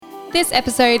This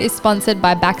episode is sponsored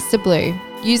by Baxter Blue.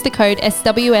 Use the code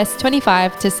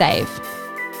SWS25 to save.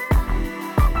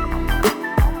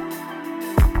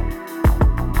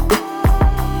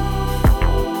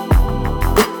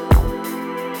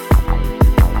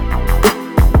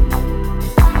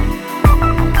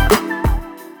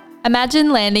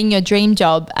 Imagine landing your dream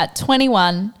job at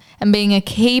 21 and being a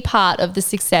key part of the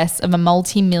success of a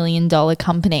multi-million-dollar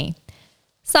company.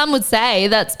 Some would say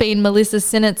that's been Melissa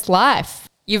Sinnott's life.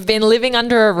 You've been living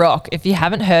under a rock if you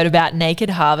haven't heard about Naked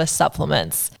Harvest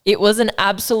supplements. It was an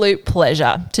absolute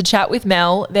pleasure to chat with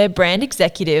Mel, their brand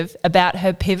executive, about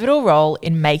her pivotal role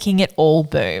in making it all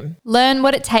boom. Learn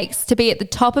what it takes to be at the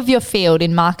top of your field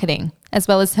in marketing, as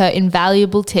well as her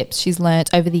invaluable tips she's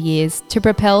learnt over the years to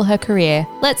propel her career.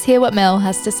 Let's hear what Mel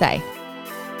has to say.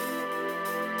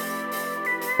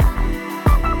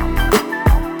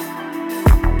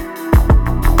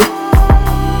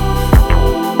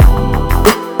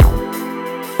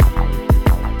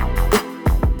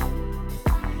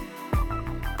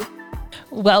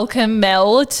 Welcome,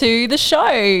 Mel, to the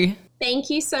show. Thank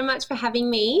you so much for having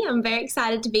me. I'm very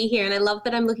excited to be here and I love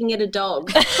that I'm looking at a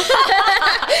dog.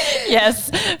 Yes,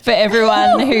 for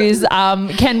everyone who's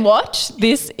can watch,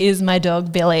 this is my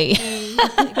dog, Billy.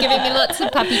 Giving me lots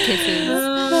of puppy kisses.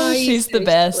 Oh, She's so the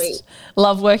best. sweet.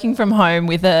 Love working from home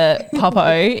with a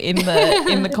popo in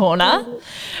the corner.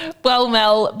 Well,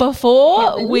 Mel,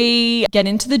 before we get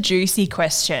into the juicy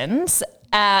questions,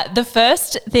 the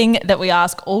first thing that we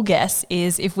ask all guests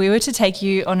is if we were to take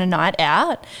you on a night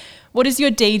out, what is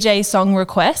your DJ song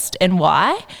request and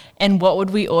why? And what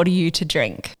would we order you to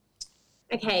drink?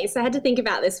 Okay, so I had to think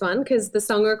about this one because the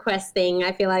song request thing,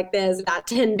 I feel like there's about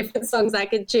 10 different songs I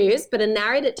could choose, but I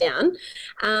narrowed it down.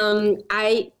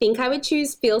 I think I would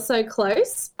choose Feel So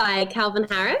Close by Calvin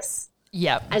Harris.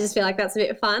 Yep. I just feel like that's a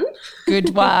bit fun.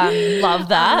 Good one. Love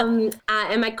that.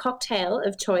 And my cocktail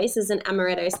of choice is an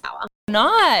amaretto sour.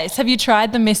 Nice. Have you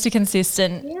tried the Mr.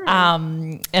 Consistent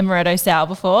amaretto sour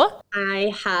before?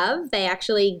 I have. They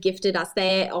actually gifted us.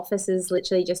 Their office is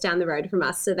literally just down the road from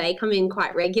us, so they come in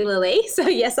quite regularly. So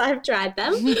yes, I've tried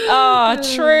them. Oh,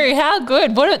 true. How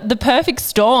good. The perfect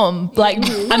storm. Like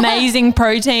amazing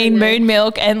protein, moon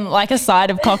milk, and like a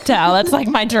side of cocktail. That's like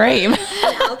my dream.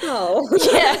 And alcohol.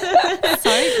 Yeah. So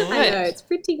good. I know, it's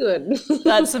pretty good.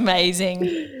 That's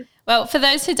amazing. Well, for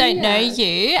those who don't know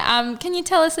you, can you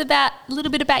tell us a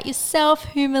little bit about yourself,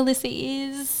 who Melissa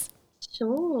is?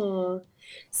 Sure.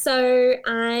 So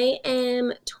I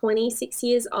am 26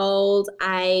 years old.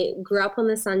 I grew up on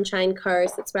the Sunshine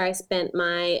Coast. That's where I spent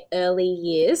my early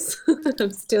years.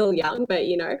 I'm still young, but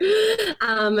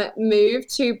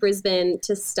moved to Brisbane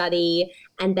to study.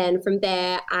 And then from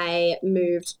there, I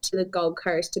moved to the Gold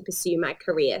Coast to pursue my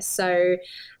career. So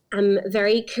I'm a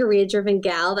very career-driven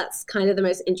gal. That's kind of the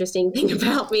most interesting thing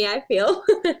about me, I feel.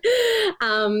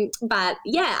 But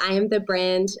yeah, I am the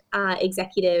brand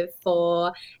executive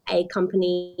for a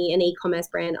company, an e-commerce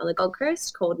brand on the Gold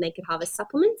Coast called Naked Harvest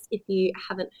Supplements, if you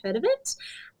haven't heard of it.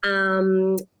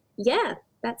 Yeah,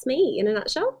 that's me in a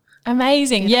nutshell.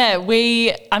 Amazing. Yeah,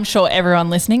 I'm sure everyone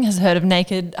listening has heard of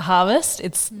Naked Harvest.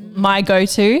 It's my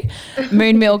go-to.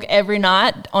 Moon milk every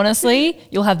night. Honestly,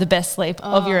 you'll have the best sleep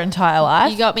of your entire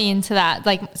life. You got me into that.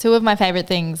 Like two of my favorite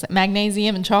things,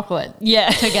 magnesium and chocolate. Yeah.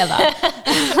 Together.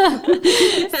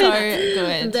 So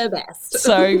good. The best.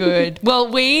 So good.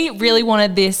 Well, we really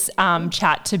wanted this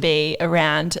chat to be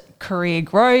around career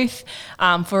growth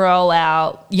for all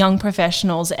our young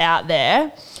professionals out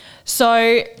there.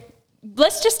 So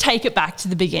let's just take it back to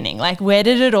the beginning. Like, where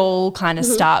did it all kind of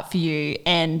start for you,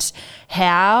 and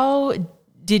how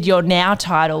did your now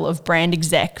title of brand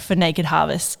exec for Naked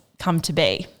Harvest come to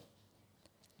be?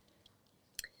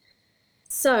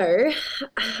 So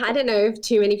I don't know if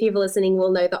too many people listening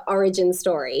will know the origin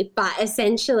story, but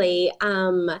essentially,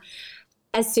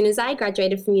 as soon as I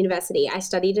graduated from university, I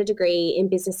studied a degree in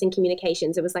business and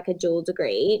communications. It was like a dual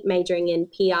degree, majoring in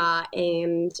PR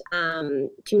and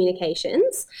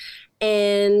communications.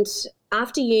 And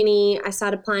after uni, I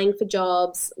started applying for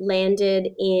jobs, landed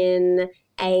in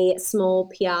a small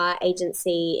PR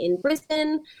agency in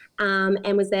Brisbane,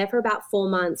 and was there for about 4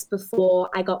 months before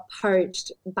I got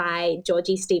poached by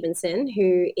Georgie Stevenson,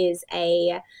 who is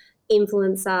an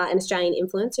Australian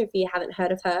influencer, if you haven't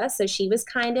heard of her. So she was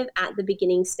kind of at the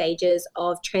beginning stages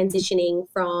of transitioning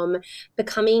from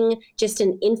becoming just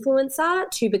an influencer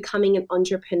to becoming an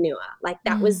entrepreneur. Like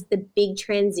that was the big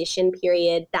transition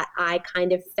period that I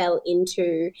kind of fell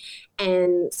into.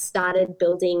 and started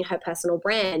building her personal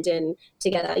brand. And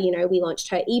together, you know, we launched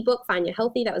her ebook, Find Your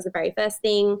Healthy. That was the very first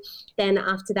thing. Then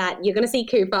after that, you're going to see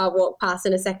Cooper walk past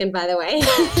in a second, by the way.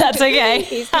 That's okay.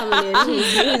 He's coming in.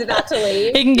 He's about to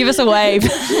leave. He can give us a wave.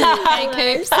 Hey,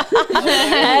 Coops.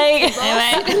 Hey.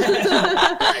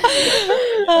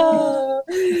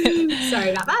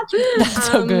 Sorry about that. That's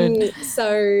so good.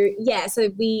 So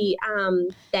we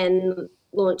then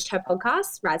launched her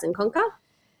podcast, Rise and Conquer,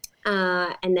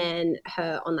 and then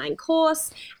her online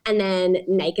course, and then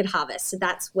Naked Harvest. So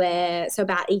that's where, so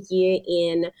about a year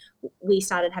in, we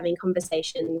started having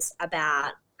conversations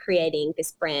about creating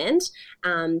this brand.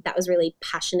 That was really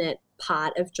passionate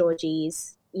part of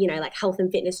Georgie's, you know, like health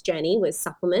and fitness journey was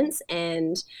supplements.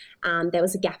 And there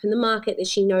was a gap in the market that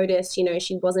she noticed. You know,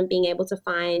 she wasn't being able to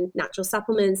find natural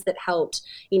supplements that helped,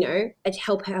 you know,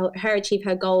 help her achieve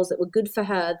her goals, that were good for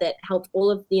her, that helped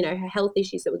all of, you know, her health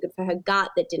issues, that were good for her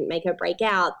gut, that didn't make her break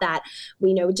out, that,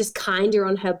 you know, were just kinder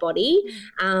on her body.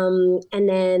 And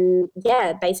then,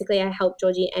 yeah, basically I helped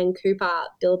Georgie and Cooper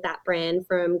build that brand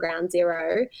from ground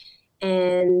zero,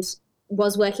 and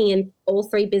was working in all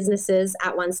three businesses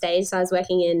at one stage. So I was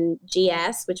working in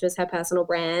GS, which was her personal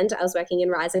brand. I was working in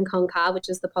Rise and Conquer, which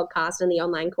is the podcast and the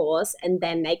online course, and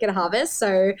then Naked Harvest.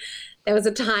 So there was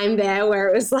a time there where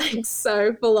it was like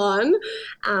so full on.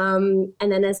 And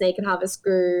then as Naked Harvest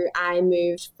grew, I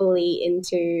moved fully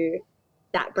into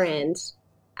that brand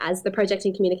as the project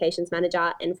and communications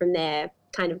manager. And from there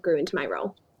kind of grew into my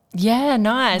role. Yeah,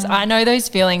 nice. I know those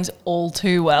feelings all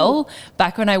too well.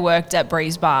 Back when I worked at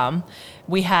Breeze Balm,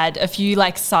 we had a few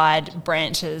like side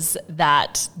branches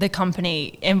that the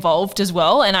company involved as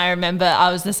well. And I remember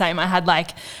I was the same. I had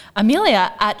like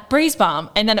Amelia at Breeze Balm,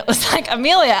 and then it was like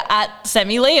Amelia at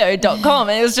semileo.com.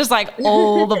 And it was just like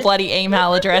all the bloody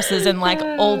email addresses and like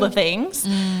all the things.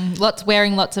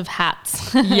 Wearing lots of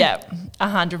hats. Yeah,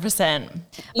 100%.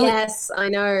 Yes, I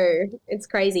know. It's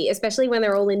crazy, especially when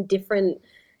they're all in different,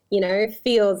 you know,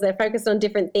 fields. They're focused on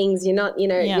different things. You're not, you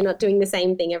know, you're not doing the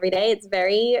same thing every day.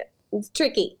 It's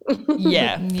tricky.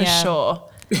 Yeah, for sure.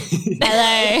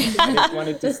 Hello. I just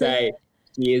wanted to say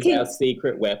she is our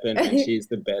secret weapon and she's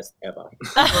the best ever. Did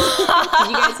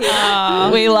you guys hear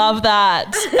that? We love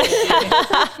that.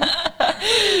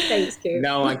 Thanks, Coop.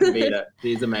 No one can beat her.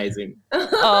 She's amazing.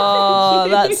 Oh,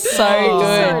 that's so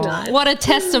good. So nice. What a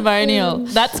testimonial.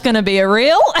 That's going to be a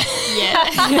reel.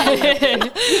 That's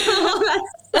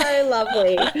so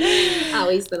lovely. Oh,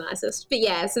 he's the nicest. But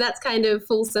yeah, so that's kind of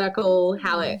full circle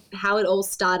how it all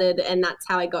started, and that's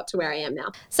how I got to where I am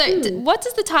now. So what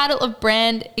does the title of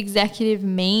brand executive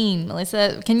mean,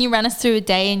 Melissa? Can you run us through a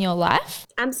day in your life?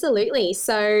 Absolutely.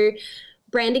 So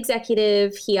brand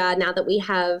executive here, now that we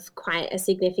have quite a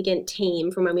significant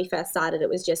team. From when we first started, it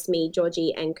was just me,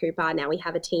 Georgie and Cooper. Now we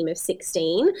have a team of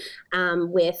 16,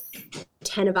 with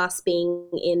 10 of us being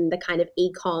in the kind of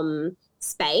e-com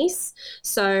space.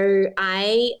 So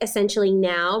I essentially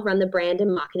now run the brand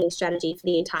and marketing strategy for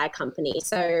the entire company.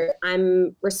 So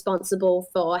I'm responsible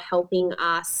for helping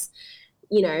us,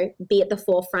 you know, be at the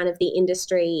forefront of the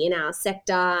industry in our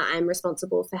sector. I'm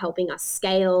responsible for helping us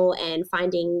scale and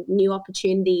finding new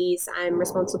opportunities. I'm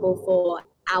responsible for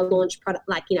our launch product,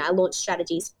 like, you know, our launch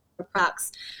strategies for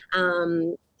products,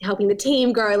 helping the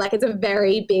team grow. Like, it's a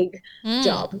very big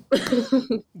job.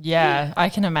 Yeah, I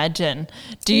can imagine.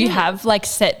 Do you have like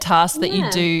set tasks that you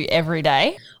do every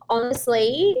day?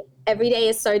 Honestly, every day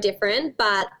is so different,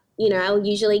 but, you know, I'll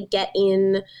usually get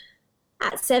in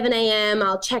at 7 a.m.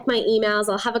 I'll check my emails,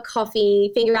 I'll have a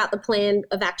coffee, figure out the plan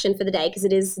of action for the day, because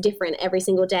it is different every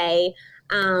single day.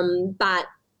 But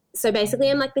so basically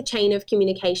I'm like the chain of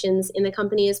communications in the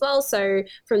company as well. So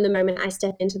from the moment I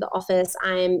step into the office,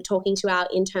 I'm talking to our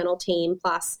internal team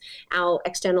plus our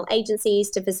external agencies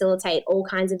to facilitate all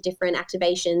kinds of different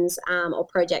activations or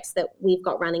projects that we've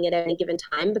got running at any given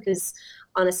time, because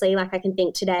honestly, like I can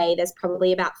think today, there's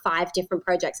probably about 5 different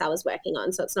projects I was working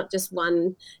on. So it's not just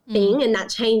one thing, and that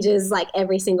changes like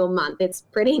every single month. It's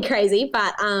pretty crazy.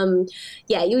 But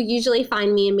yeah, you'll usually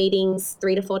find me in meetings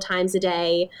 3 to 4 times a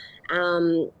day.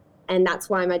 And that's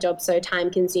why my job's so time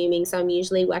consuming. So I'm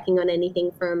usually working on anything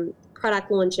from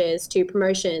product launches to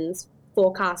promotions,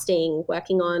 forecasting,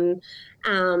 working on,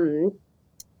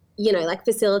 you know, like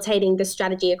facilitating the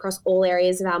strategy across all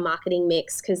areas of our marketing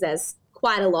mix, because there's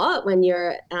quite a lot when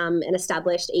you're an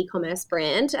established e-commerce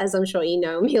brand, as I'm sure you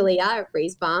know, Amelia at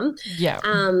Breeze Balm. Yeah.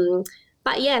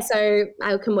 But yeah, so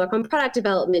I can work on product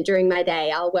development during my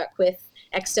day. I'll work with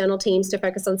external teams to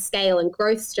focus on scale and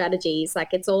growth strategies. Like,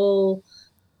 it's all,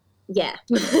 yeah,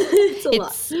 it's a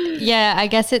lot. Yeah, I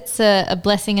guess it's a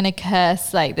blessing and a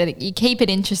curse, like that you keep it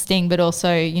interesting, but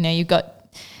also, you know, you've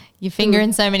got your finger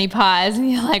in so many pies and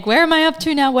you're like, where am I up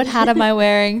to now? What hat am I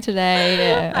wearing today?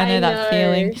 Yeah, I know that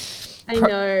feeling. I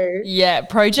know. Yeah,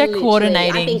 project Literally.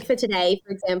 coordinating. I think for today,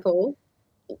 for example,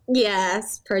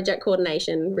 yes, project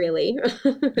coordination, really.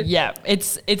 Yeah,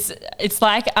 it's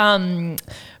like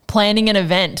planning an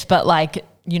event, but like,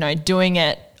 you know, doing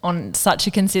it on such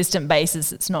a consistent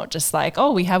basis. It's not just like,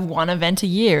 oh, we have one event a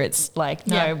year. It's like,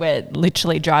 no, we're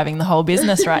literally driving the whole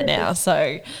business right now.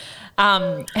 So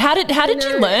how did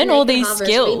you learn all these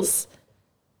skills?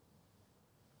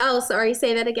 Oh, sorry,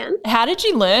 say that again. How did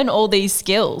you learn all these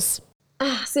skills?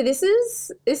 So this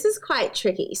is quite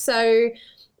tricky. So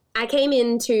I came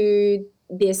into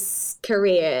this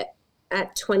career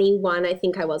at 21, I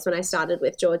think I was, when I started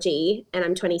with Georgie, and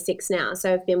I'm 26 now.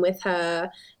 So I've been with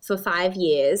her for 5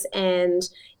 years. And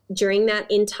during that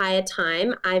entire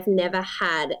time, I've never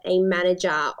had a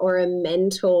manager or a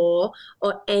mentor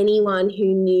or anyone who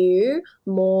knew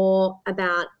more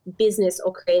about business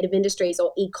or creative industries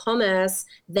or e-commerce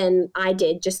than I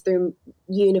did just through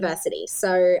university.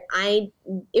 So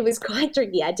it was quite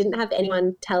tricky. I didn't have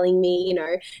anyone telling me, you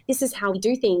know, this is how we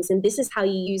do things and this is how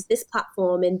you use this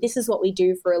platform and this is what we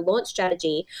do for a launch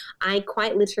strategy. I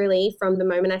quite literally, from the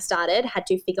moment I started, had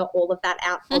to figure all of that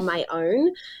out on my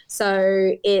own.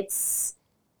 So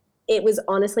it was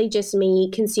honestly just me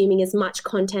consuming as much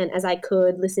content as I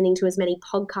could, listening to as many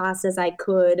podcasts as I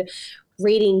could,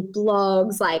 reading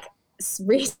blogs, like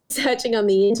researching on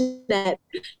the internet,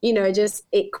 you know, just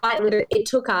it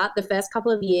took up the first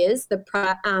couple of years.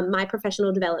 My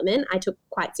professional development I took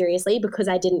quite seriously because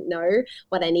I didn't know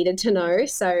what I needed to know.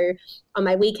 So on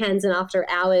my weekends and after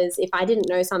hours, if I didn't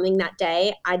know something that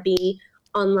day, I'd be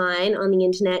online on the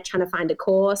internet trying to find a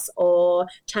course or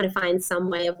trying to find some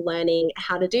way of learning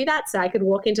how to do that, so I could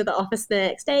walk into the office the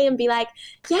next day and be like,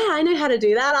 yeah, I know how to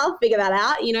do that, I'll figure that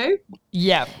out, you know.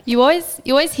 Yeah, you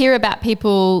always hear about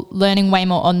people learning way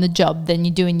more on the job than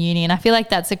you do in uni, and I feel like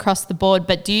that's across the board.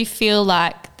 But do you feel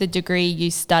like the degree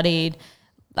you studied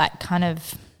like kind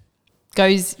of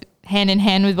goes hand in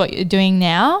hand with what you're doing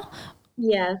now?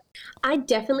 Yeah, I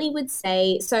definitely would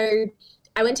say so.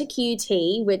 I went to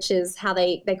QUT, which is how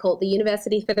they call it, the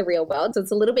University for the Real World. So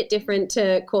it's a little bit different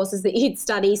to courses that you'd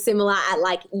study similar at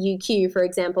like UQ, for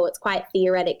example. It's quite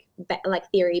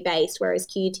theory-based, whereas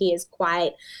QUT is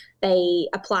they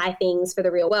apply things for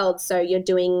the real world. So you're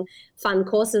doing fun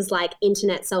courses like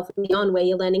Internet Self and Beyond, where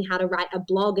you're learning how to write a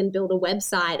blog and build a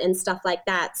website and stuff like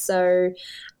that. So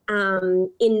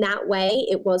in that way,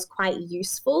 it was quite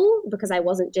useful because I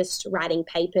wasn't just writing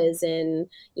papers and,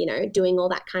 you know, doing all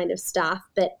that kind of stuff.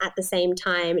 But at the same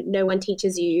time, no one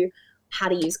teaches you how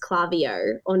to use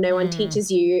Klaviyo, or no one teaches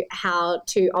you how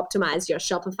to optimize your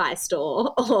Shopify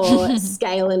store or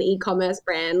scale an e-commerce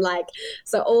brand. Like,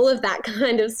 so all of that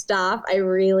kind of stuff, I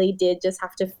really did just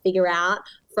have to figure out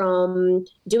from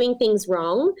doing things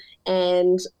wrong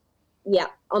and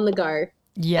on the go.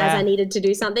 Yeah. As I needed to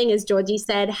do something, as Georgie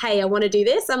said, hey, I want to do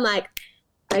this. I'm like,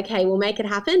 okay, we'll make it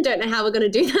happen. Don't know how we're going to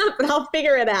do that, but I'll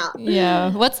figure it out.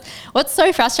 Yeah. What's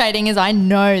so frustrating is I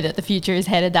know that the future is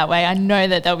headed that way. I know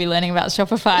that they'll be learning about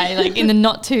Shopify like in the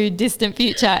not too distant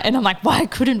future. And I'm like, why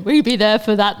couldn't we be there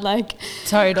for that like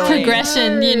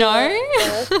progression, you know?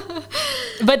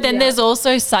 But then there's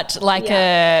also such like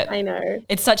I know.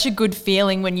 It's such a good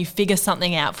feeling when you figure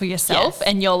something out for yourself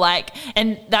and you're like,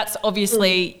 and that's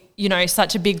obviously you know,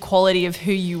 such a big quality of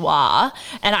who you are.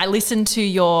 And I listened to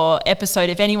your episode.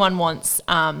 If anyone wants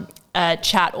a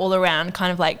chat all around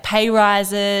kind of like pay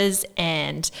rises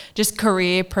and just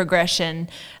career progression,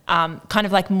 kind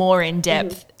of like more in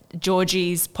depth,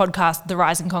 Georgie's podcast, the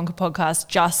Rise and Conquer podcast,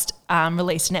 just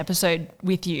released an episode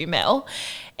with you, Mel.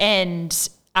 And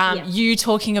you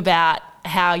talking about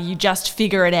how you just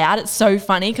figure it out. It's so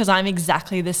funny because I'm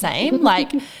exactly the same.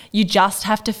 Like you just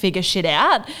have to figure shit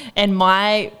out. And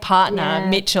my partner,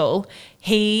 Mitchell,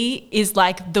 he is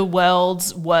like the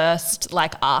world's worst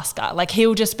like asker. Like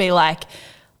he'll just be like,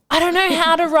 I don't know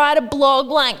how to write a blog.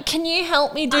 Like, can you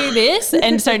help me do this?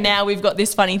 And so now we've got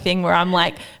this funny thing where I'm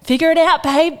like, figure it out,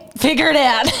 babe. Figure it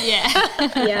out.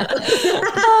 Yeah.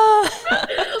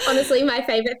 Honestly, my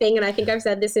favorite thing, and I think I've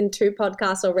said this in 2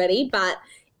 podcasts already, but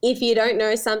if you don't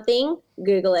know something,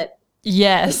 Google it.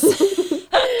 Yes.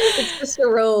 It's just a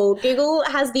rule. Google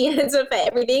has the answer for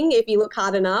everything if you look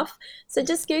hard enough. So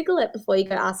just Google it before you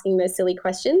go asking those silly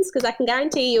questions, because I can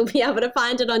guarantee you'll be able to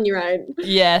find it on your own.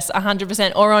 Yes,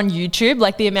 100%. Or on YouTube,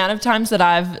 like the amount of times that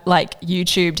I've like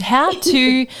YouTubed how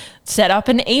to set up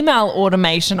an email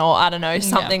automation or I don't know,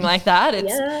 something like that.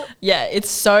 It's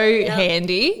so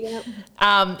handy.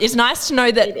 It's nice to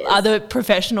know that other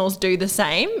professionals do the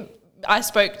same. I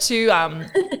spoke to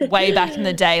way back in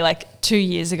the day, like 2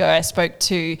 years ago, I spoke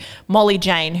to Molly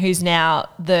Jane, who's now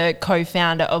the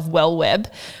co-founder of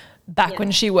WellWeb, back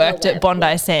when she worked at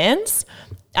Bondi Sands.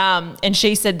 And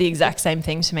she said the exact same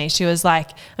thing to me. She was like,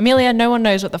 Amelia, no one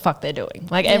knows what the fuck they're doing.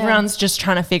 Like everyone's just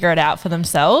trying to figure it out for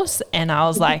themselves. And I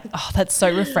was like, oh, that's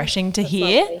so refreshing to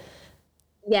hear. Lovely.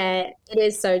 Yeah, it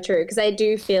is so true, because I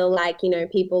do feel like, you know,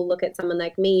 people look at someone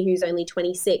like me who's only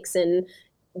 26 and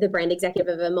the brand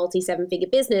executive of a multi-7-figure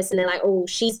business, and they're like, oh,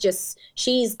 she's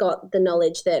got the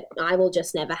knowledge that I will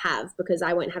just never have because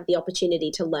I won't have the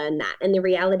opportunity to learn that. And the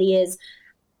reality is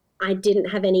I didn't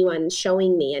have anyone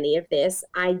showing me any of this.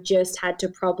 I just had to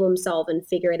problem solve and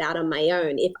figure it out on my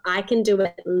own. If I can do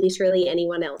it, literally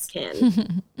anyone else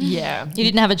can. Yeah. You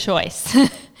didn't have a choice.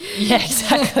 Yeah,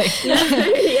 exactly.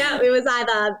 Yeah, it was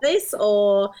either this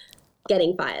or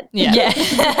getting fired. Yeah.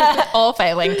 Or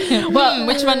failing. Well,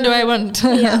 which one do I want?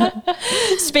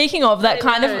 Speaking of that,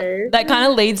 kind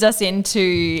of leads us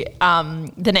into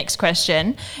the next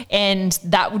question, and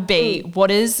that would be,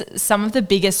 what is some of the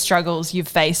biggest struggles you've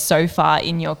faced so far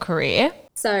in your career?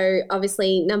 So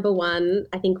obviously, number one,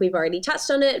 I think we've already touched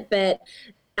on it, but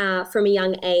from a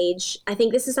young age, I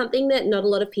think this is something that not a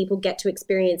lot of people get to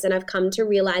experience. And I've come to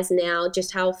realize now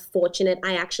just how fortunate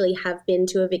I actually have been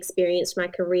to have experienced my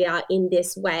career in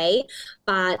this way.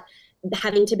 But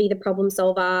having to be the problem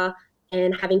solver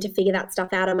and having to figure that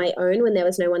stuff out on my own when there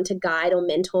was no one to guide or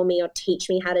mentor me or teach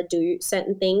me how to do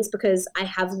certain things, because I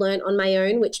have learned on my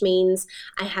own, which means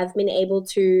I have been able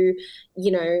to,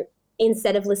 you know,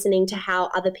 instead of listening to how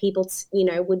other people, you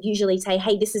know, would usually say,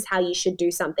 hey, this is how you should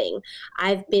do something,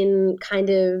 I've been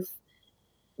kind of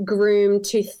groomed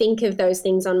to think of those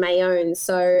things on my own.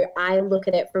 So I look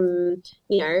at it from,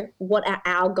 you know, what are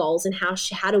our goals and how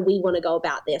do we want to go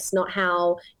about this, not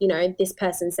how, you know, this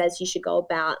person says you should go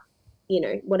about, you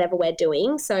know, whatever we're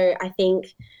doing. So I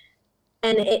think,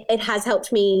 and it has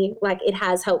helped me,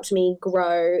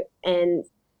 grow and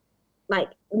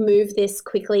like move this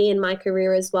quickly in my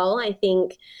career as well. I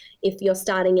think if you're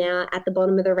starting out at the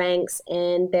bottom of the ranks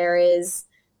and there is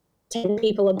 10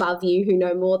 people above you who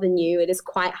know more than you, it is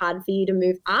quite hard for you to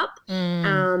move up.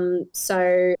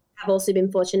 So I've also been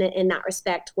fortunate in that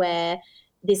respect where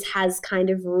this has kind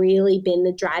of really been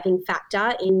the driving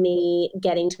factor in me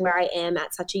getting to where I am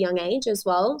at such a young age as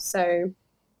well. So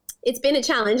it's been a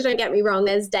challenge, don't get me wrong.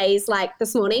 There's days like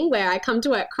this morning where I come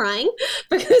to work crying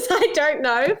because I don't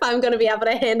know if I'm going to be able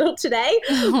to handle today.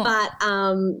 But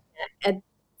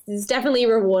it's definitely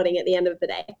rewarding at the end of the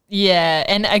day. Yeah,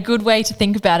 and a good way to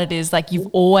think about it is like you've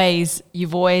always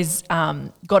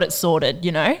got it sorted,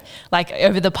 you know? Like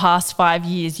over the past 5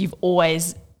 years, you've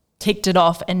always ticked it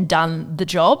off and done the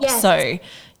job. Yes. So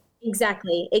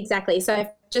Exactly. So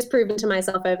I've just proven to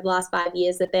myself over the last 5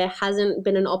 years that there hasn't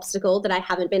been an obstacle that I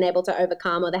haven't been able to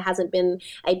overcome, or there hasn't been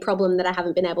a problem that I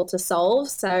haven't been able to solve.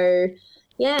 So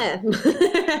yeah.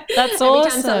 That's Every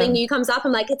awesome. time something new comes up,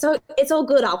 I'm like, it's all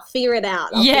good. I'll figure it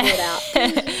out. Figure it out.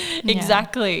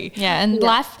 Exactly. Yeah, and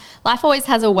life always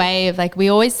has a way of like,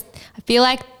 I feel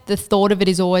like the thought of it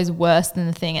is always worse than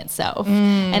the thing itself.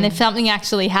 And if something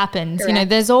actually happens, you know,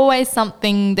 there's always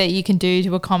something that you can do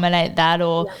to accommodate that,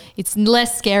 or it's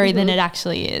less scary than it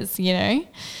actually is, you know?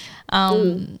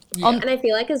 And I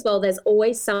feel like as well, there's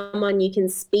always someone you can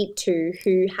speak to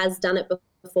who has done it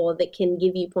before that can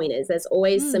give you pointers. There's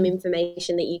always some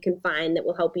information that you can find that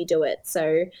will help you do it.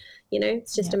 So, you know,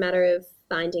 it's just a matter of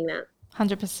finding that.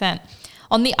 100%.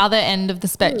 On the other end of the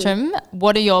spectrum,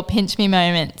 what are your pinch me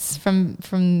moments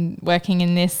from working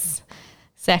in this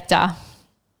sector?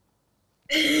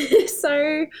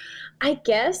 So I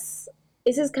guess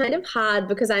this is kind of hard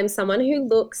because I'm someone who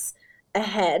looks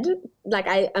ahead. Like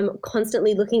I'm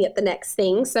constantly looking at the next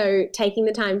thing. So taking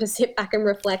the time to sit back and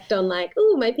reflect on like,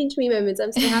 oh, my pinch me moments,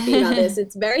 I'm so happy about this.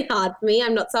 It's very hard for me.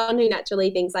 I'm not someone who naturally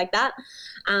thinks like that.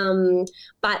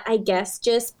 But I guess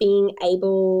just being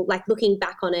able, like looking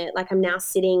back on it, like I'm now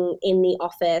sitting in the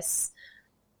office.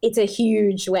 It's a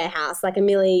huge warehouse. Like,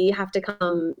 Amelia, you have to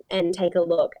come and take a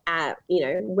look at, you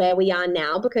know, where we are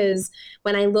now, because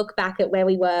when I look back at where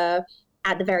we were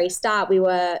at the very start, we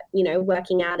were, you know,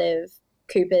 working out of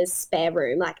Cooper's spare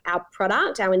room. Like our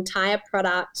entire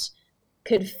product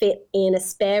could fit in a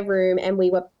spare room, and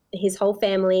his whole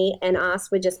family and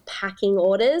us were just packing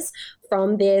orders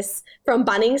from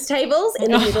Bunnings tables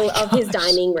in the middle of his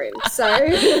dining room. So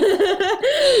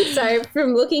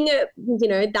from looking at, you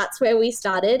know, that's where we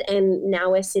started, and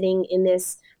now we're sitting in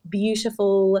this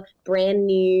beautiful, brand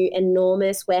new,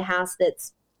 enormous warehouse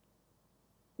that's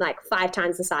like 5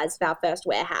 times the size of our first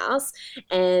warehouse.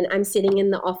 And I'm sitting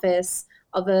in the office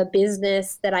of a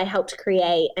business that I helped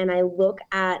create, and I look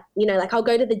at, like I'll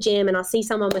go to the gym and I'll see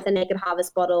someone with a Naked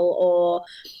Harvest bottle, or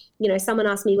someone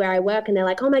asks me where I work and they're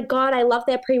like, oh my God, I love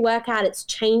their pre-workout. It's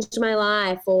changed my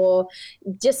life, or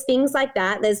just things like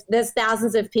that. There's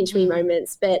thousands of pinch me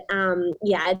moments, but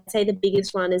I'd say the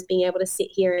biggest one is being able to sit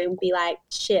here and be like,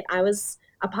 shit, I was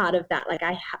a part of that. Like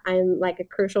I'm like a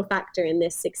crucial factor in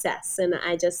this success. And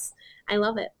I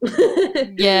love it.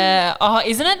 Yeah. Oh,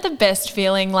 isn't it the best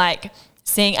feeling, like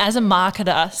as a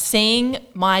marketer, seeing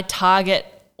my target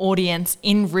audience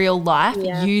in real life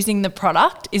using the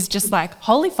product is just like,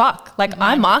 holy fuck, like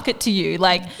I market to you,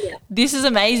 like this is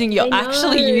amazing, you're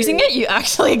actually using it, you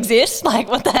actually exist, like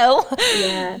what the hell.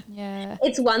 Yeah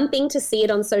It's one thing to see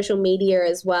it on social media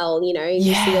as well,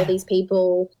 you see all these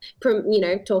people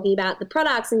talking about the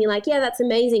products and you're like, yeah, that's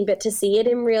amazing, but to see it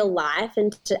in real life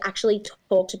and to actually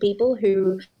talk to people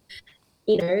who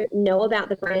know about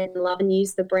the brand and love and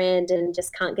use the brand and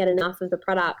just can't get enough of the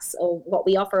products or what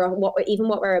we offer or what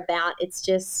we're about.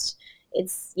 It's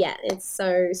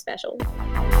so special.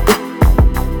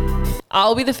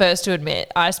 I'll be the first to admit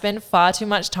I spend far too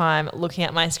much time looking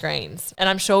at my screens, and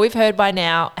I'm sure we've heard by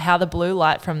now how the blue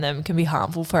light from them can be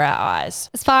harmful for our eyes.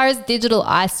 As far as digital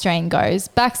eye strain goes,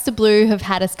 Baxter Blue have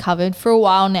had us covered for a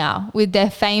while now with their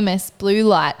famous blue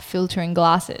light filtering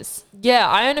glasses. Yeah,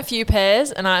 I own a few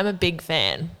pairs and I'm a big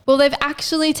fan. Well, they've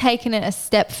actually taken it a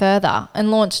step further and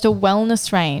launched a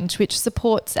wellness range which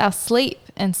supports our sleep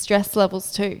and stress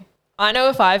levels too. I know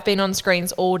if I've been on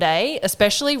screens all day,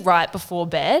 especially right before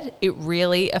bed, it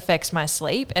really affects my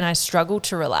sleep and I struggle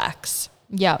to relax.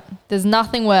 Yep, there's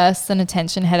nothing worse than a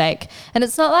tension headache. And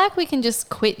it's not like we can just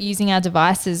quit using our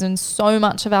devices when so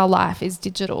much of our life is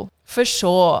digital. For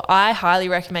sure. I highly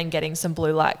recommend getting some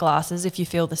blue light glasses if you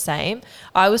feel the same.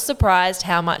 I was surprised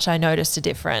how much I noticed a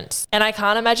difference. And I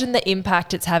can't imagine the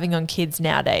impact it's having on kids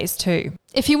nowadays too.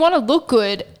 If you want to look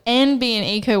good and be an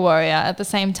eco-warrior at the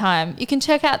same time, you can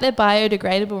check out their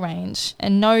biodegradable range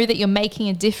and know that you're making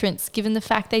a difference given the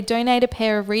fact they donate a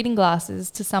pair of reading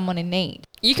glasses to someone in need.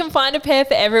 You can find a pair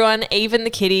for everyone, even the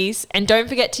kiddies. And don't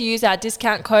forget to use our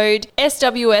discount code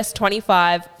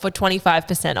SWS25 for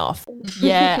 25% off.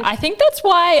 Yeah, I think that's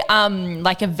why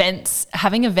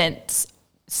having events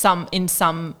in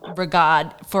some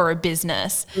regard for a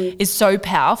business is so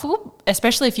powerful,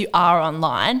 especially if you are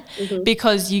online,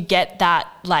 because you get that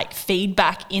like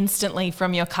feedback instantly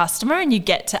from your customer and you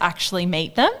get to actually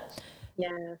meet them.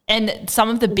 Yeah. And some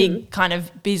of the big kind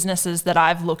of businesses that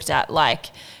I've looked at, like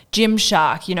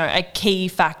Gymshark, a key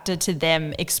factor to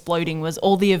them exploding was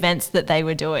all the events that they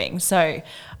were doing. So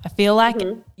I feel like,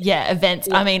 events,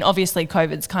 I mean, obviously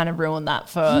COVID's kind of ruined that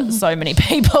for so many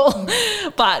people.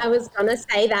 But I was going to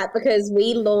say that because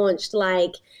we launched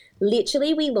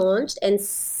and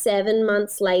 7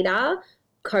 months later,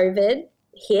 COVID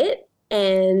hit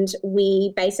and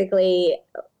we basically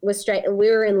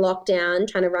we were in lockdown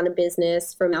trying to run a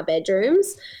business from our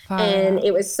bedrooms. And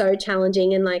it was so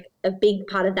challenging, and like a big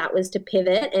part of that was to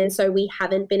pivot, and so we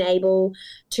haven't been able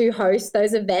to host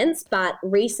those events. But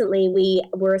recently we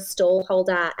were a stall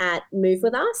holder at Move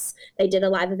With Us. They did a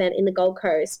live event in the Gold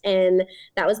Coast, and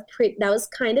that was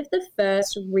kind of the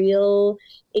first real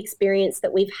experience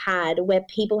that we've had where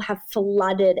people have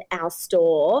flooded our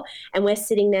store, and we're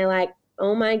sitting there like,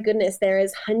 oh my goodness, there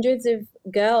is hundreds of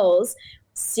girls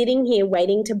sitting here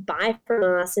waiting to buy from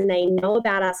us, and they know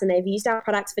about us and they've used our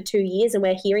products for 2 years, and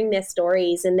we're hearing their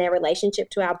stories and their relationship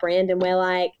to our brand, and we're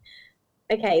like,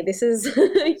 okay, this is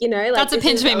like that's a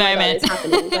pinch me moment.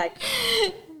 Like,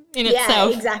 in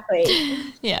itself. Yeah, exactly.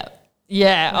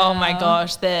 Yeah. Oh my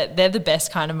gosh, they're the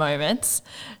best kind of moments.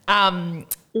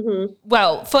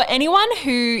 Well, for anyone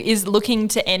who is looking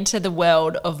to enter the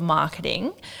world of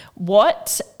marketing,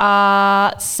 what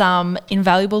are some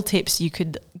invaluable tips you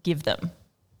could give them?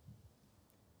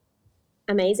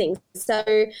 Amazing. So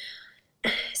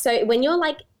when you're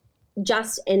like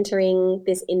just entering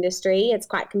this industry, it's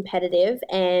quite competitive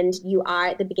and you are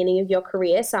at the beginning of your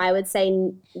career. So I would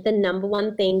say the number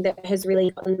one thing that has really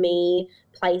gotten me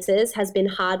places has been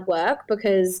hard work,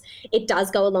 because it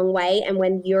does go a long way. And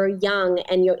when you're young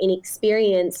and you're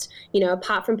inexperienced,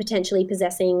 apart from potentially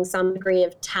possessing some degree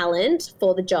of talent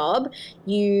for the job,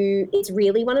 it's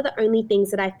really one of the only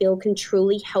things that I feel can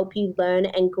truly help you learn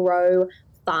and grow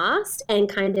fast and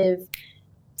kind of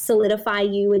solidify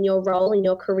you in your role in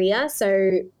your career.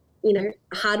 So,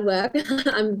 hard work.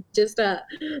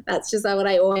 That's just what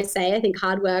I always say. I think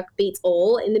hard work beats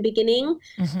all in the beginning.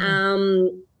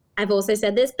 I've also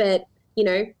said this, but,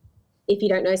 if you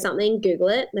don't know something, Google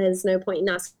it. There's no point in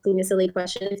asking a silly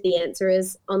question if the answer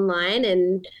is online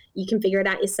and you can figure it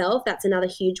out yourself. That's another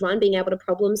huge one. Being able to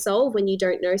problem solve when you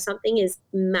don't know something is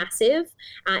massive.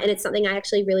 And it's something I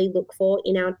actually really look for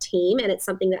in our team. And it's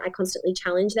something that I constantly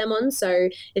challenge them on. So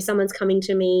if someone's coming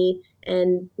to me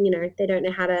and, they don't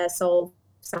know how to solve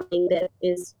something that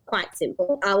is quite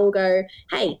simple, I will go,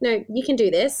 hey, no, you can do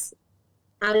this.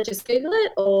 Either just Google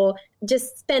it or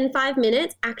just spend 5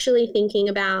 minutes actually thinking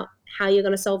about how you're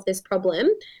going to solve this problem.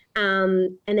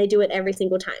 And they do it every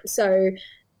single time. So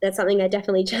that's something I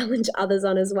definitely challenge others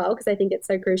on as well, because I think it's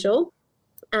so crucial.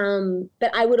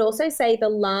 But I would also say the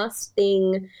last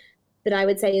thing that I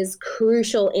would say is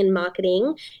crucial in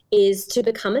marketing is to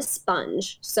become a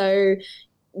sponge. So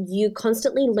you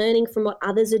constantly learning from what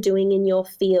others are doing in your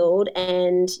field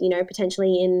and,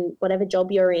 potentially in whatever job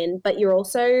you're in, but you're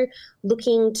also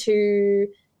looking to,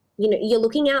 you're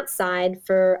looking outside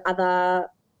for other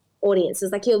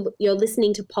audiences. Like you're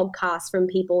listening to podcasts from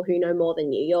people who know more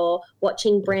than you. You're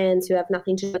watching brands who have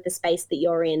nothing to do with the space that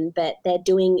you're in, but they're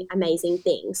doing amazing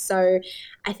things. So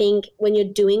I think when you're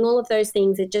doing all of those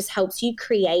things, it just helps you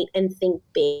create and think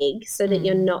big so that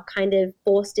you're not kind of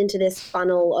forced into this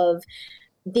funnel of,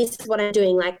 this is what I'm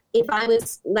doing. Like if I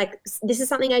was like, this is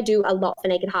something I do a lot for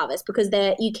Naked Harvest, because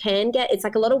you can get, it's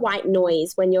like a lot of white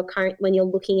noise when you're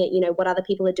looking at, what other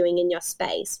people are doing in your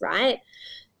space, right?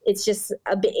 It's just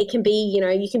a bit, it can be,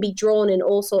 you can be drawn in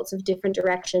all sorts of different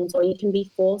directions, or you can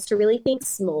be forced to really think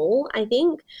small, I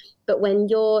think. But when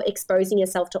you're exposing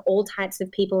yourself to all types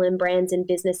of people and brands and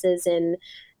businesses, and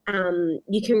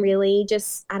you can really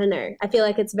just, I don't know, I feel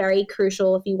like it's very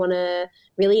crucial if you want to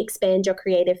really expand your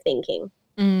creative thinking.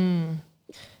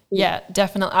 Yeah,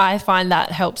 definitely. I find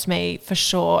that helps me for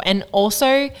sure. And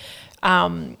also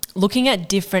looking at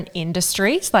different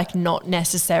industries, like not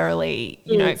necessarily,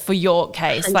 for your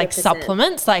case, 100%. Like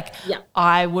supplements, like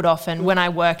I would often, when I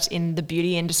worked in the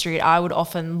beauty industry, I would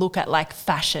often look at like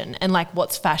fashion and like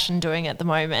what's fashion doing at the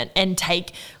moment and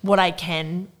take what I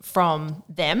can from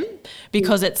them,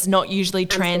 because it's not usually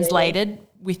translated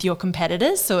with your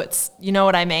competitors. So it's, you know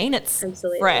what I mean? It's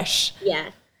fresh. Yeah.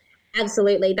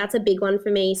 Absolutely. That's a big one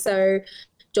for me. So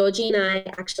Georgie and I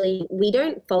actually, we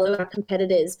don't follow our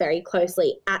competitors very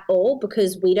closely at all,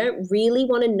 because we don't really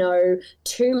want to know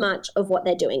too much of what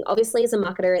they're doing. Obviously, as a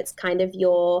marketer, it's kind of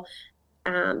your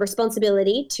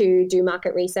responsibility to do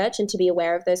market research and to be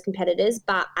aware of those competitors.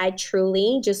 But I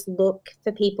truly just look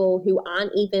for people who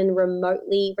aren't even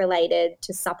remotely related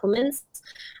to supplements,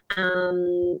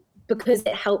 because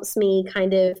it helps me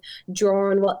kind of draw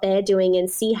on what they're doing and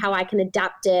see how I can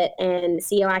adapt it and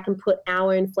see how I can put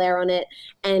our own flair on it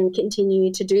and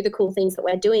continue to do the cool things that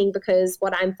we're doing. Because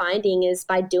what I'm finding is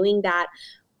by doing that,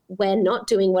 we're not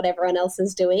doing what everyone else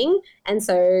is doing. And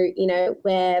so,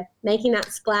 we're making that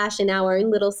splash in our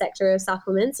own little sector of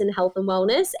supplements and health and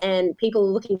wellness, and people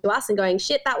are looking to us and going,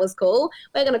 shit, that was cool.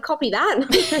 We're going to copy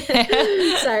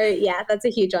that. So yeah, that's a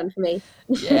huge one for me.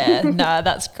 Yeah, no,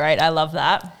 that's great. I love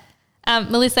that.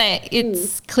 Melissa,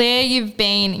 it's clear you've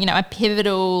been, a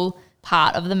pivotal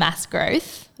part of the mass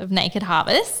growth of Naked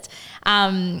Harvest.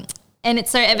 And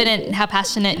it's so evident how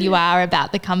passionate you are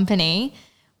about the company.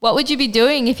 What would you be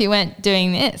doing if you weren't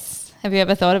doing this? Have you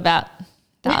ever thought about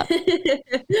that?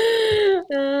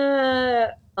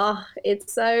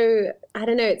 It's so, I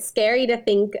don't know, it's scary to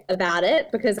think about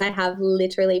it, because I have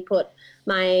literally put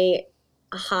my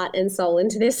heart and soul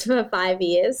into this for 5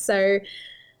 years. So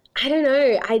I don't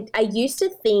know. I used to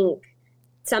think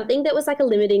something that was like a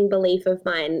limiting belief of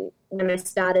mine when I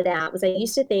started out was I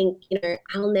used to think,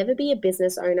 I'll never be a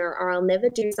business owner, or I'll never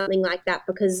do something like that,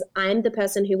 because I'm the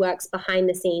person who works behind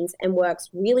the scenes and works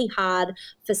really hard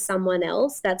for someone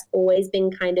else. That's always been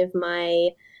kind of my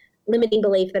limiting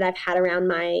belief that I've had around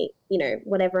my,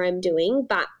 whatever I'm doing.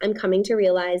 But I'm coming to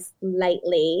realize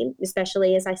lately,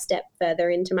 especially as I step further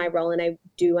into my role and I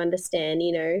do understand,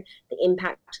 the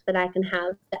impact that I can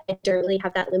have, that I don't really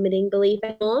have that limiting belief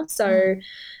anymore. So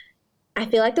I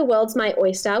feel like the world's my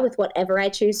oyster with whatever I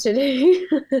choose to do.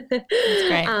 That's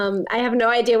great. I have no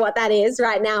idea what that is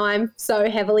right now. I'm so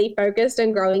heavily focused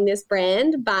on growing this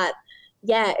brand, but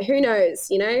yeah, who knows,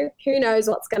 who knows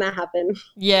what's going to happen.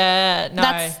 Yeah, no.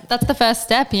 That's the first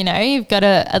step, you've got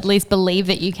to at least believe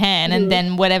that you can, and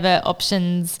then whatever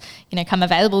options, come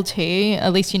available to you,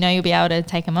 at least you'll be able to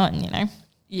take them on,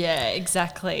 Yeah,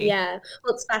 exactly. Yeah.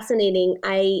 Well, it's fascinating.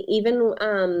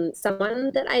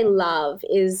 Someone that I love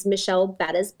is Michelle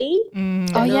Battersby.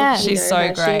 Oh yeah, she's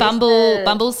so great.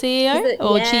 Bumble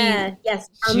CEO yes,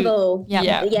 Bumble.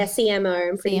 Yeah, CMO.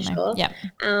 I'm pretty sure. Yeah.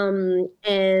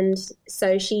 And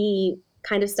so she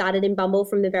kind of started in Bumble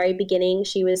from the very beginning.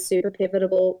 She was super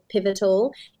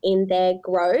pivotal in their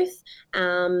growth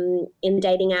in the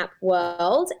dating app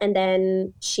world. And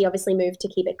then she obviously moved to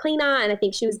Keep It Cleaner, and I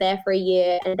think she was there for a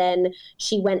year, and then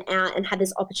she went out and had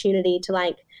this opportunity to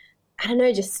like, I don't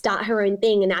know, just start her own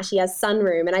thing, and now she has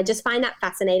Sunroom, and I just find that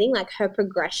fascinating, like her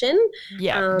progression.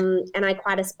 Yeah. And I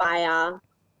quite aspire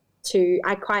to,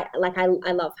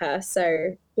 I love her.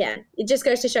 So yeah, it just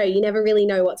goes to show you never really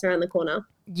know what's around the corner.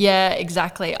 Yeah,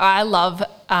 exactly. I love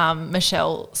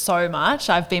Michelle so much.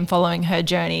 I've been following her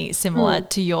journey similar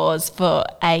to yours for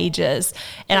ages.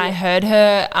 And I heard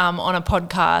her on a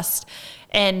podcast,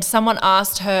 and someone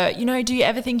asked her, you know, do you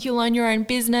ever think you'll own your own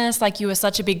business? Like, you were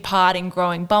such a big part in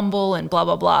growing Bumble and blah,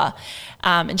 blah, blah.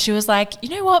 And she was like, you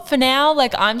know what, for now,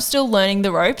 like, I'm still learning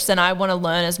the ropes, and I want to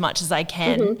learn as much as I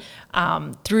can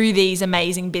through these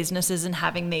amazing businesses and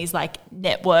having these like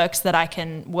networks that I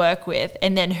can work with.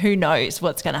 And then who knows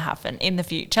what's going to happen in the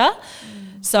future.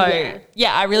 So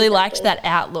yeah, I really liked that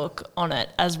outlook on it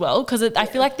as well, because I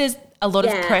feel like there's a lot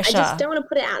of pressure. I just don't want to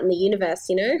put it out in the universe,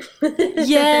 you know?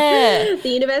 Yeah. The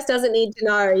universe doesn't need to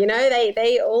know, you know?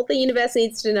 They all the universe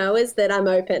needs to know is that I'm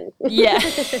open. Yeah.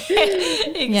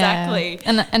 Exactly.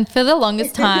 Yeah. And for the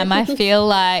longest time, I feel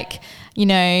like, you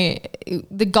know,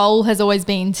 the goal has always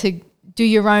been to do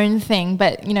your own thing.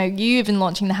 But, you know, you even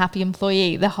launching the Happy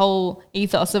Employee, the whole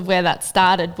ethos of where that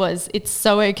started was it's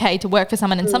so okay to work for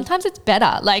someone, and sometimes it's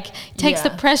better. Like, it takes the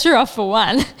pressure off, for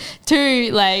one. Two,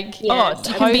 like,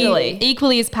 totally. be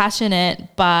equally as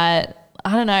passionate, but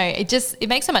I don't know, it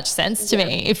makes so much sense to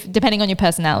me, if depending on your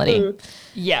personality.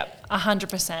 Yeah,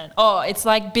 100%. Oh, it's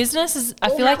like business is, I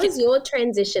feel like. How was your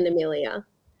transition, Amelia?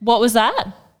 What was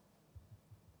that?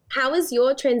 How was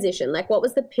your transition? Like, what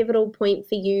was the pivotal point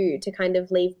for you to kind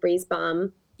of leave Breeze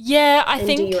Balm? Yeah, I and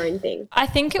think do your own thing? I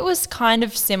think it was kind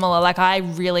of similar. Like, I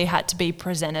really had to be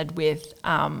presented with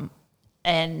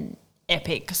an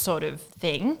epic sort of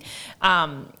thing,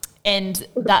 and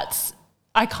that's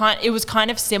it was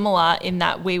kind of similar in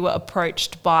that we were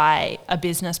approached by a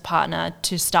business partner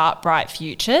to start Bright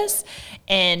Futures,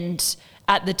 and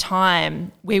at the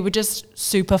time we were just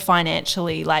super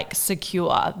financially like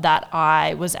secure that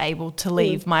I was able to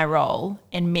leave my role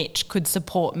and Mitch could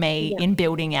support me in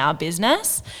building our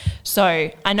business.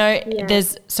 So I know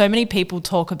there's so many people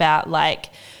talk about like,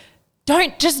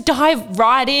 don't just dive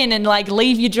right in and like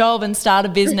leave your job and start a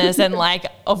business. And like,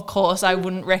 of course I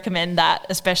wouldn't recommend that,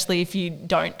 especially if you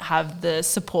don't have the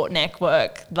support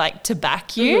network like to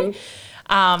back you.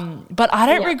 But I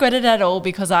don't regret it at all,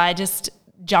 because I just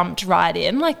jumped right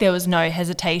in. Like, there was no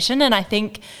hesitation. And I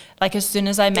think like as soon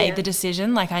as I made the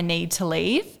decision, like I need to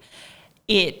leave,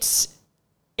 it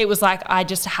was like I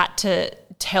just had to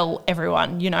tell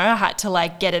everyone, you know, I had to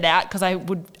like get it out, because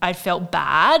I felt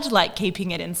bad like keeping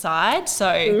it inside.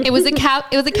 So it was a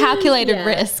calculated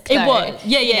risk, though. It was.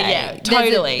 Yeah,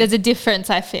 totally. There's a difference,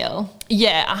 I feel.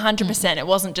 Yeah, 100%. It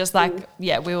wasn't just like,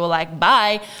 we were like,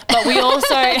 bye. But we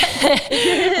also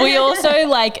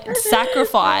like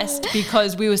sacrificed,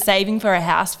 because we were saving for a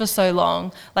house for so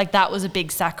long. Like, that was a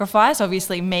big sacrifice.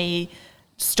 Obviously, me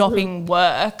stopping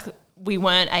work, we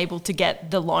weren't able to get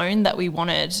the loan that we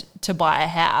wanted to buy a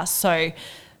house. So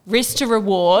risk to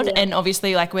reward. And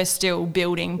obviously like we're still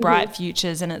building Bright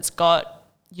Futures, and it's got,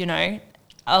 you know,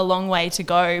 a long way to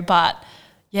go. But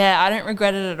yeah, I don't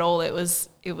regret it at all. It was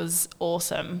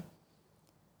awesome.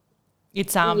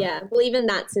 It's yeah, well, even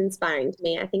that's inspiring to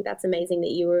me. I think that's amazing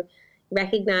that you were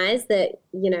recognized, that,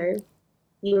 you know,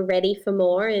 you were ready for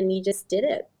more and you just did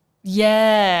it.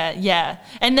 Yeah.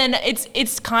 And then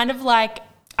it's kind of like,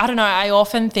 I don't know, I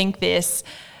often think this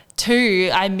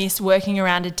too. I miss working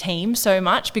around a team so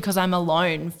much, because I'm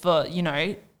alone for, you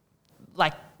know,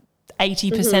 like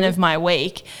 80% of my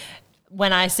week.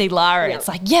 When I see Lara, it's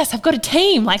like, yes, I've got a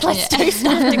team. Like, let's do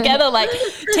stuff together. Like,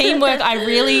 teamwork.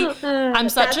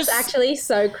 That's actually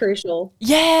so crucial.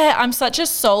 Yeah, I'm such a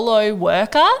solo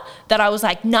worker that I was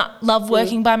like, nah, love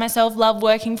working by myself, love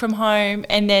working from home.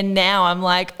 And then now I'm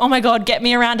like, oh my God, get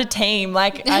me around a team.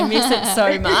 Like, I miss it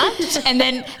so much. And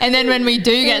then when we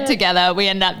do get together, we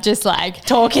end up just like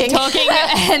talking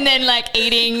and then like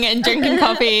eating and drinking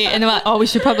coffee, and I'm like, oh, we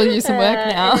should probably do some work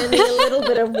now. And then a little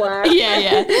bit of work.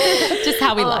 Yeah. Just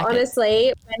how we like honestly,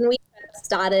 it.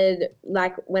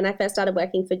 When I first started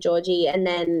working for Georgie and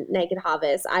then Naked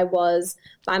Harvest, I was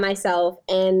by myself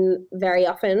and very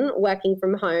often working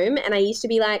from home. And I used to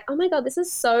be like, oh my God, this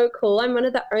is so cool. I'm one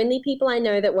of the only people I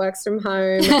know that works from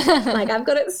home. Like, I've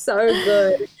got it so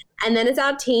good. And then as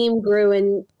our team grew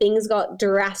and things got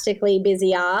drastically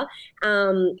busier,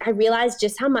 I realized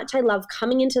just how much I love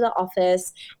coming into the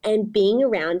office and being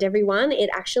around everyone. It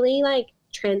actually like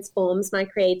transforms my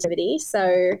creativity.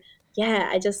 So yeah,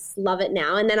 I just love it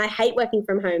now. And then I hate working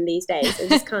from home these days. I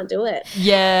just can't do it.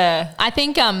 Yeah. I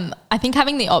think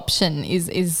having the option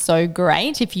is so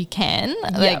great if you can,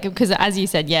 like, because as you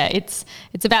said, yeah, it's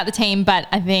about the team, but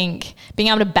I think being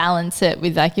able to balance it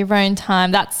with like your own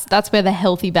time, that's where the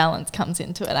healthy balance comes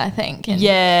into it, I think. And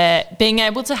yeah, being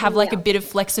able to have like a bit of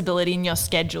flexibility in your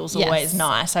schedule is always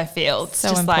nice, I feel. It's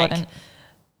so just important. like,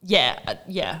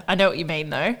 yeah, I know what you mean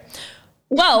though.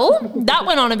 Well, that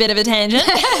went on a bit of a tangent.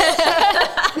 Sorry,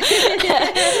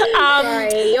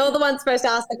 you're the one supposed to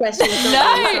ask the questions.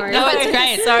 No, it's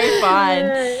great. So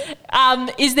fine.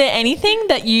 Is there anything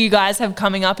that you guys have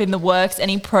coming up in the works,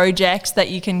 any projects that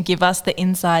you can give us the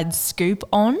inside scoop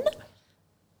on?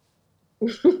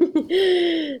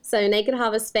 So Naked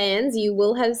Harvest fans, you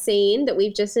will have seen that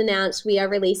we've just announced we are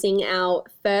releasing our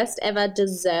first ever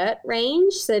dessert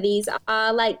range. So these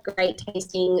are like great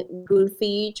tasting, good for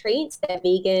you treats. They're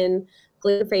vegan,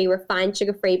 gluten-free, refined,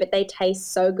 sugar-free, but they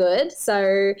taste so good.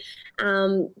 So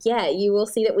you will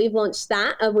see that we've launched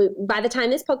that. By the time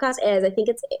this podcast airs, I think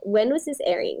when was this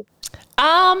airing?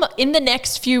 In the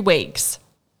next few weeks.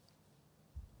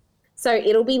 So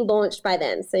it'll be launched by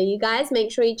then. So you guys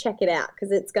make sure you check it out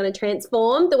because it's going to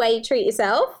transform the way you treat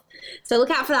yourself. So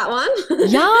look out for that one.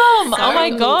 Yum. Oh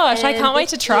my gosh. I can't wait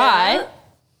to try. Yeah.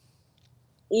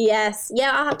 Yes.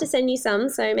 Yeah, I'll have to send you some.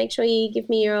 So make sure you give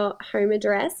me your home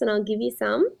address and I'll give you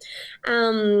some.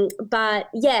 But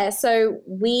yeah, so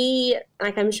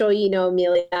I'm sure you know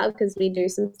Amelia because we do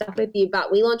some stuff with you,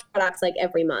 but we launch products like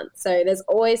every month. So there's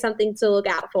always something to look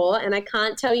out for. And I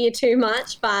can't tell you too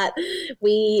much, but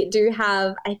we do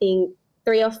have, I think,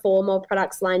 3 or 4 more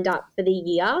products lined up for the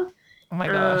year. Oh my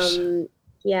gosh.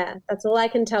 Yeah, that's all I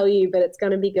can tell you, but it's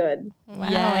going to be good. wow.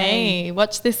 Hey,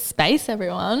 watch this space,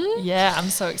 everyone. Yeah, I'm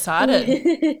so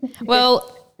excited.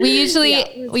 Well, we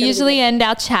usually end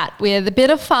our chat with a bit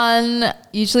of fun,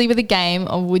 usually with a game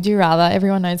of Would You Rather.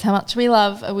 Everyone knows how much we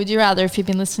love a Would You Rather if you've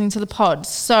been listening to the pod.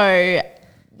 So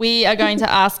we are going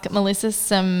to ask Melissa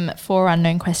some 4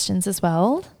 unknown questions as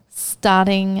well,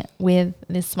 starting with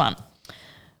this one.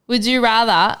 Would you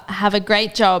rather have a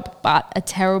great job but a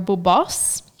terrible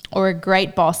boss, or a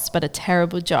great boss but a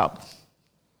terrible job?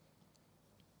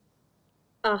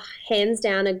 Oh, hands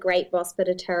down, a great boss but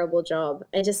a terrible job.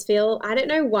 I just feel, I don't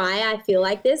know why I feel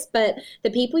like this, but the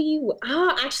people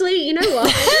actually, you know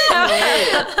what?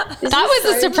 That was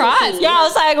a surprise. Tricky. Yeah, I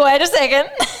was like, wait a second.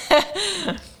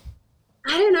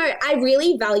 I don't know. I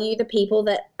really value the people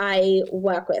that I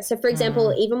work with. So for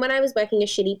example, even when I was working a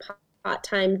shitty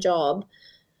part-time job,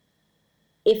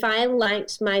 if I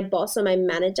liked my boss or my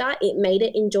manager, it made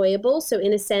it enjoyable. So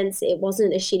in a sense, it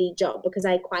wasn't a shitty job because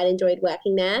I quite enjoyed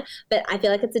working there. But I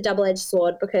feel like it's a double-edged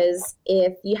sword because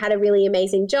if you had a really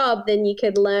amazing job, then you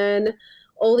could learn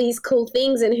all these cool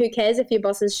things. And who cares if your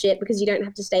boss is shit because you don't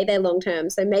have to stay there long term.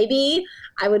 So maybe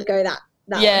I would go that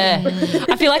yeah.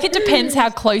 I feel like it depends how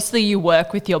closely you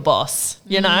work with your boss,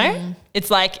 you know? It's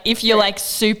like if you're like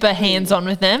super hands-on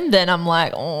with them, then I'm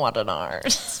like, oh, I don't know.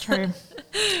 It's true.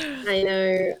 I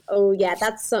know. Oh, yeah,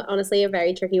 that's honestly a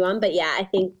very tricky one. But yeah, I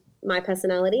think my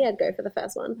personality, I'd go for the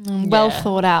first one. Well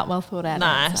thought out.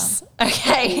 Nice.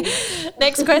 Okay.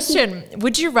 Next question.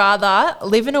 Would you rather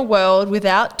live in a world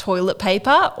without toilet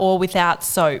paper or without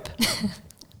soap?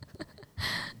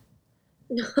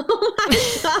 Oh my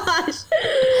gosh.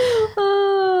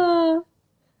 Oh.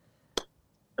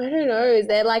 I don't know. Is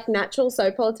there like natural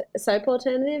soap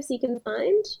alternatives you can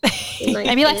find? In, like,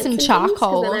 Maybe like some fancy charcoal things?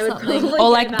 'Cause or then I would something. probably Or go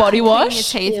like back. body Clean your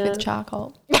wash? teeth Yeah. with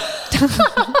charcoal.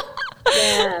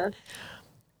 Yeah.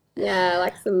 Yeah,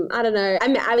 like some, I don't know. I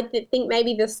mean, I would think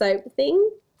maybe the soap thing.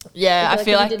 Yeah, I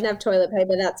feel if like you didn't have toilet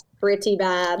paper, that's pretty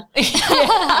bad.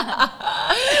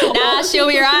 Nah, she'll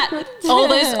be right.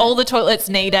 all the toilets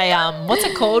need a what's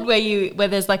it called where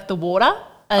there's like the water?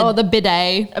 The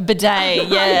bidet. A bidet,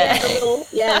 yeah.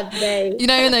 Yeah, they. You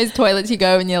know, in those toilets you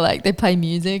go and you're like, they play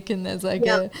music and there's like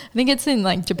Yeah. I think it's in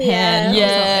like Japan. Yeah. Or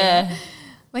something. Yeah.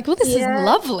 Like, well, this is Yeah.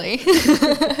 lovely.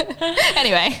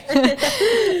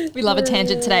 Anyway, we love a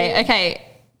tangent today. Okay,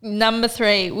 number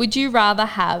 3. Would you rather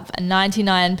have a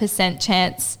 99%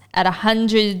 chance at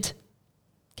 100K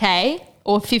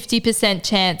or 50%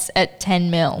 chance at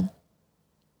 10 mil?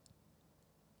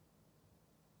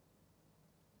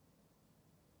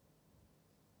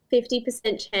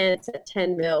 %50 chance at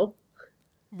 10 mil.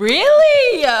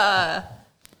 Really?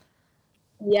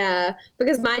 Yeah,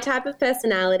 because my type of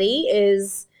personality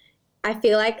is, I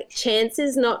feel like chance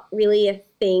is not really a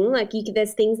thing. Like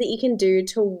there's things that you can do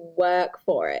to work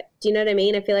for it. Do you know what I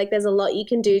mean? I feel like there's a lot you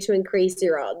can do to increase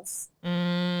your odds.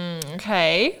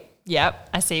 Okay. Yep.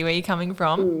 I see where you're coming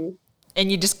from. And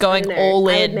you're just I going don't know. all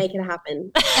I in. would make it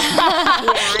happen.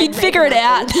 Yeah, You'd figure it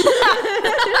out.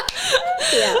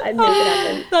 Yeah, I'd make it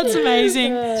happen. That's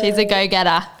amazing. She's a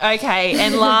go-getter. Okay,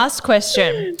 and last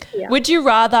question. Yeah. Would you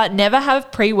rather never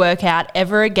have pre-workout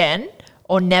ever again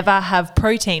or never have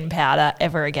protein powder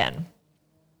ever again?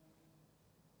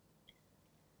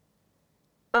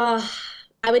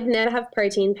 I would never have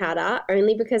protein powder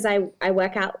only because I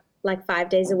work out like 5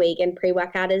 days a week, and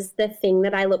pre-workout is the thing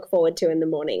that I look forward to in the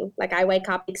morning. Like I wake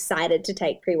up excited to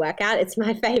take pre-workout. It's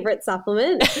my favorite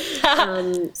supplement.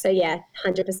 So yeah,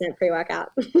 100%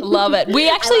 pre-workout. Love it. We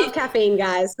I actually, love caffeine,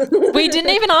 guys. we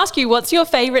didn't even ask you, what's your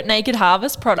favorite Naked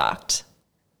Harvest product?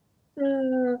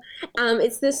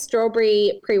 It's the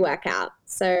strawberry pre-workout.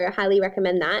 So highly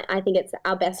recommend that. I think it's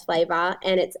our best flavor,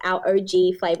 and it's our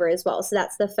OG flavor as well. So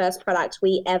that's the first product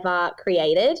we ever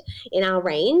created in our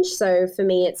range. So for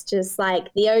me, it's just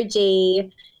like the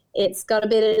OG. It's got a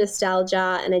bit of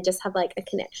nostalgia, and I just have like a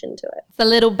connection to it. It's the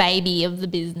little baby of the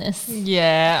business.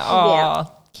 Yeah. Oh, Yeah.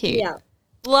 Cute. Yeah.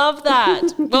 love that.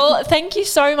 Well, thank you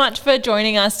so much for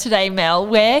joining us today, Mel.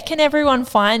 Where can everyone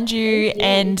find you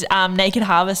and Naked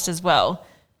Harvest as well?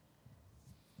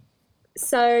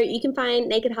 So you can find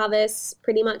Naked Harvest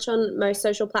pretty much on most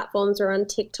social platforms. We're on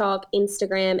TikTok,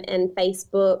 Instagram, and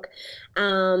Facebook.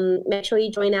 Make sure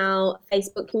you join our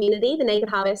Facebook community, the Naked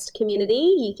Harvest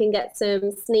community. You can get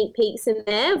some sneak peeks in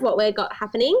there of what we've got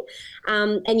happening.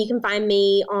 And you can find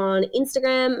me on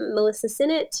Instagram, Melissa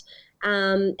Sinnott.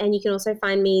 And you can also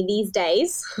find me these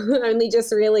days, only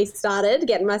just really started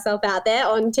getting myself out there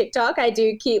on TikTok. I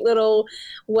do cute little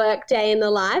work day in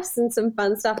the lives and some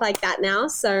fun stuff like that now.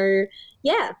 So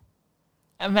yeah.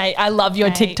 Mate, I love your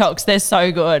TikToks. They're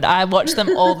so good. I watch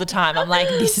them all the time. I'm like,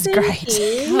 this is great.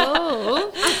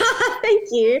 Thank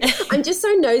you. I'm just so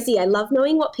nosy. I love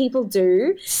knowing what people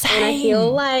do. Same. And I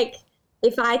feel like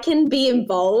if I can be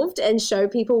involved and show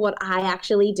people what I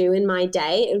actually do in my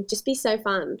day, it would just be so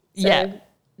fun. So, Yeah.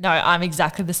 No, I'm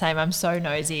exactly the same. I'm so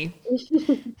nosy.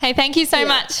 Hey, thank you so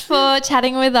much for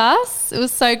chatting with us. It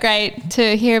was so great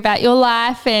to hear about your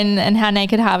life and how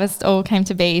Naked Harvest all came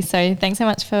to be. So thanks so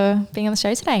much for being on the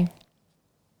show today.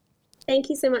 Thank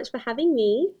you so much for having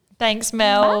me. Thanks,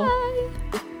 Mel.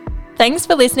 Bye. Thanks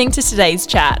for listening to today's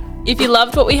chat. If you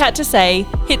loved what we had to say,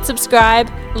 hit subscribe,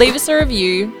 leave us a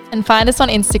review. And find us on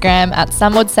Instagram at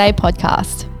Some Would Say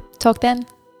Podcast. Talk then.